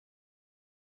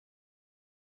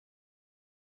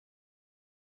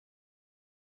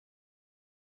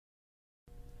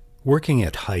Working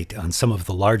at height on some of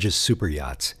the largest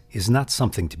superyachts is not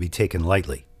something to be taken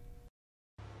lightly.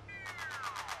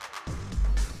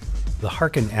 The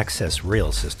Harken Access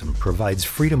Rail System provides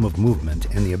freedom of movement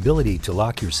and the ability to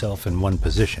lock yourself in one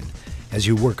position as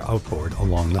you work outboard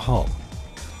along the hull.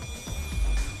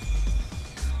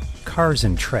 Cars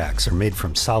and tracks are made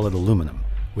from solid aluminum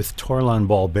with Torlon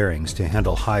ball bearings to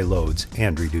handle high loads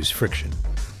and reduce friction.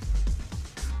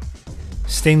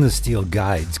 Stainless steel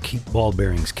guides keep ball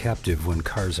bearings captive when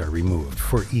cars are removed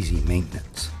for easy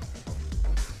maintenance.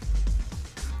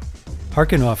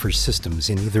 Harken offers systems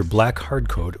in either black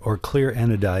hardcoat or clear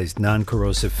anodized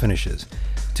non-corrosive finishes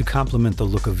to complement the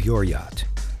look of your yacht.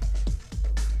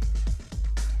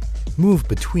 Move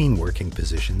between working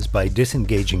positions by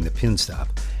disengaging the pin stop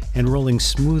and rolling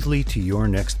smoothly to your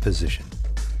next position.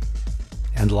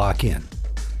 And lock in.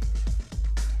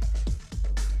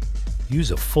 Use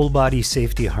a full-body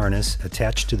safety harness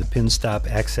attached to the pin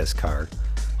stop access car,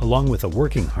 along with a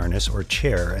working harness or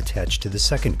chair attached to the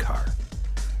second car.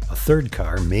 A third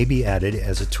car may be added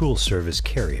as a tool service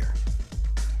carrier.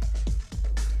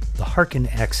 The Harken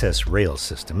Access Rail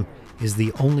System is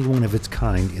the only one of its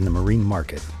kind in the marine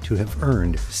market to have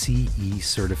earned CE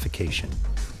certification.